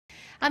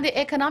On the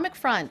economic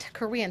front,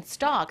 Korean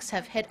stocks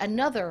have hit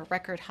another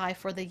record high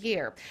for the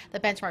year. The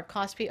benchmark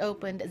KOSPI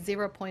opened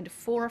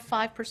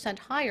 0.45%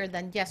 higher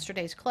than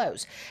yesterday's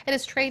close. It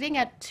is trading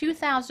at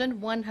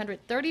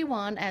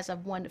 2,131 as of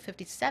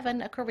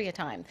 1:57 Korea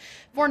time.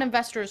 Foreign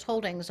investors'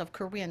 holdings of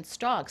Korean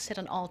stocks hit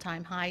an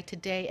all-time high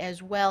today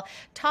as well,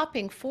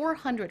 topping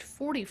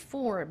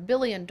 $444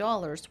 billion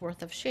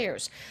worth of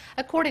shares.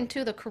 According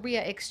to the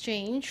Korea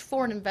Exchange,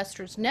 foreign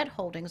investors' net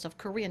holdings of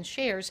Korean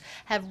shares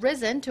have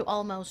risen to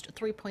almost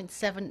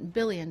 $3.7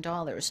 billion.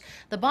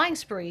 The buying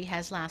spree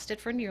has lasted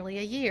for nearly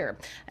a year.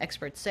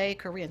 Experts say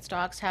Korean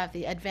stocks have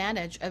the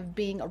advantage of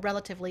being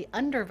relatively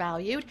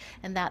undervalued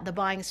and that the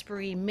buying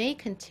spree may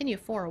continue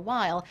for a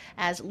while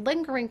as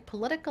lingering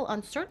political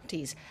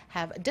uncertainties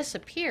have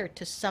disappeared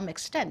to some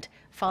extent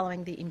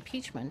following the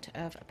impeachment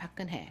of Park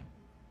Geun-hye.